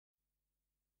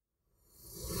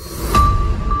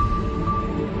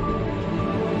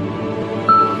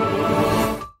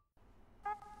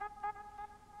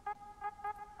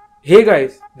Hey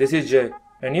guys, this is Jay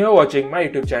and you are watching my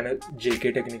YouTube channel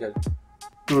JK Technical.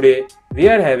 Today we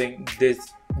are having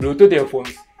this Bluetooth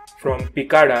earphones from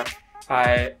Picada.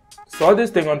 I saw this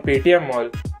thing on Paytm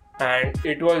mall and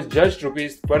it was just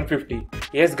rupees 150.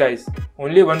 Yes guys,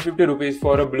 only 150 rupees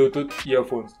for a Bluetooth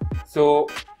earphones. So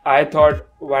I thought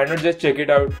why not just check it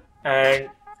out and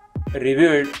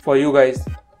review it for you guys.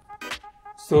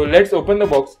 So let's open the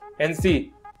box and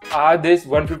see, are this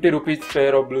 150 rupees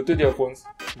pair of Bluetooth earphones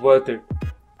worth it?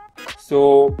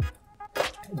 So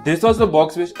this was the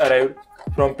box which arrived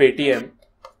from Paytm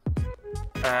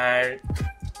and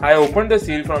I opened the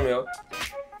seal from here.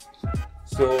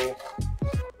 So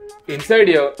inside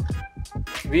here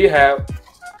we have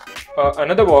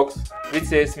another box which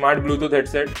says smart Bluetooth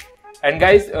headset, and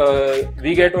guys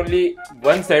we get only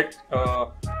one set.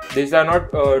 These are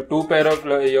not two pair of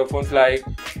earphones like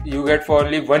you get for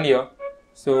only 1 year.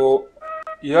 So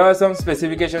here are some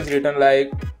specifications written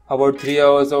like about 3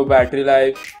 hours of battery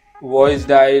life, voice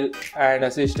dial and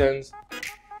assistance,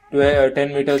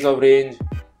 10 meters of range,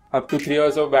 up to 3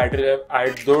 hours of battery life. I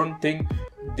don't think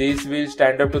these will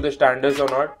stand up to the standards or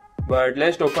not, but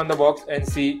let's open the box and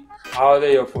see how are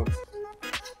the earphones.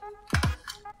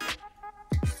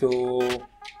 So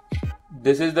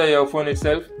this is the earphone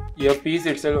itself, earpiece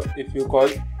itself if you call.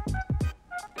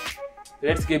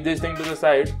 Let's keep this thing to the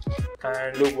side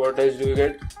and look what else do we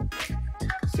get.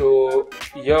 So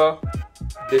here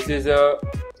this is a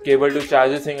cable to charge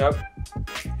this thing up.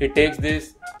 It takes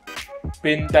this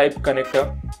pin type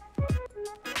connector.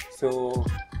 So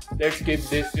let's keep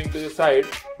this thing to the side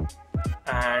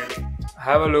and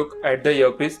have a look at the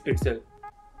earpiece itself.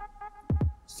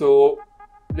 So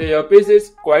the earpiece is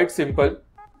quite simple.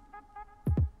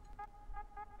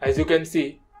 As you can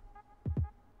see,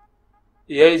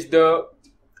 here is the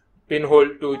pinhole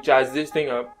to charge this thing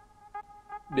up.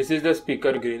 This is the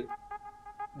speaker grill.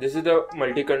 This is the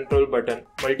multi-control button,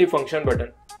 multi-function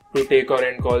button to take or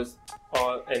end calls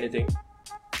or anything.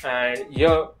 And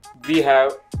here we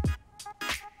have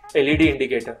LED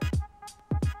indicator.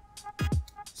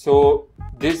 So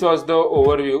this was the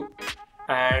overview,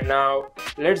 and now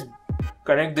let's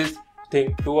connect this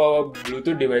thing to our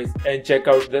Bluetooth device and check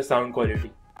out the sound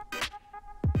quality.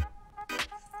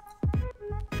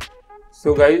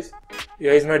 So guys,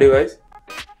 here is my device.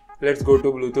 Let's go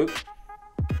to Bluetooth.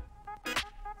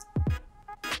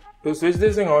 To switch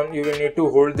this thing on, you will need to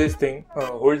hold this thing,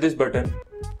 hold this button.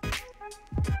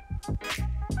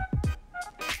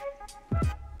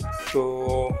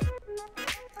 So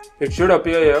it should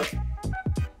appear here.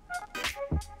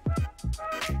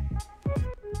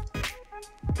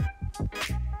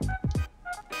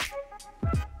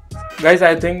 Guys,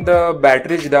 I think the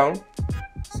battery is down.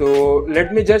 So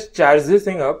let me just charge this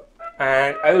thing up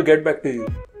and I will get back to you.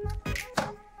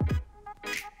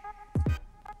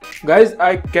 Guys,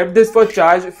 I kept this for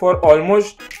charge for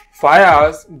almost 5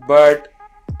 hours, but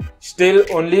still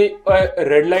only a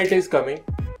red light is coming.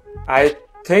 I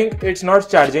think it's not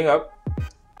charging up.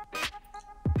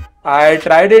 I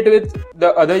tried it with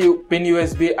the other pin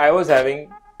USB I was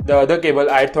having, the other cable.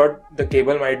 I thought the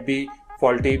cable might be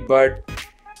faulty, but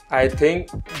I think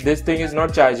this thing is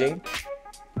not charging.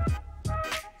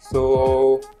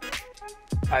 So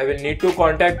I will need to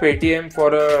contact Paytm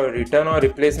for a return or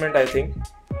replacement, I think.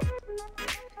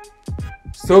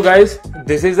 So guys,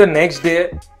 this is the next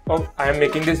day of I am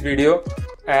making this video,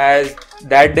 as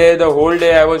that day, the whole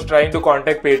day I was trying to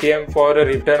contact Paytm for a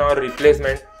return or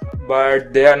replacement,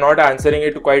 but they are not answering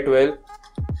it quite well.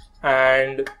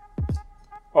 And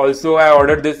also I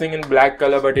ordered this thing in black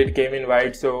color, but it came in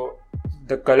white. So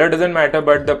the color doesn't matter,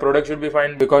 but the product should be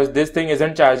fine because this thing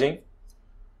isn't charging.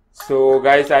 So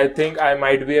guys, I think I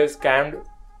might be scammed.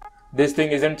 This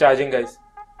thing isn't charging, guys.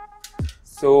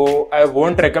 So I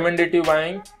won't recommend it to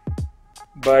buying,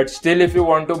 but still if you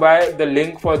want to buy, the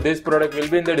link for this product will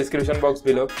be in the description box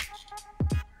below.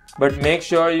 But make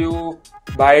sure you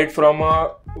buy it from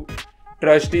a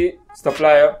trusty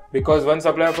supplier, because one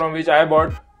supplier from which I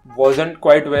bought wasn't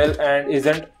quite well and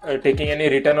isn't taking any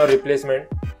return or replacement.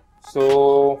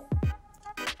 So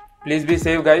please be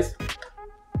safe, guys.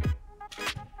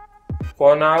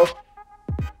 For now,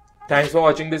 thanks for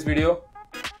watching this video.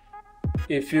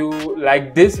 If you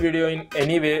like this video in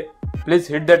any way, please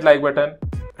hit that like button,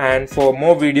 and for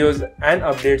more videos and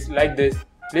updates like this,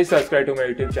 please subscribe to my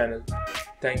YouTube channel.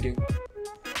 Thank you.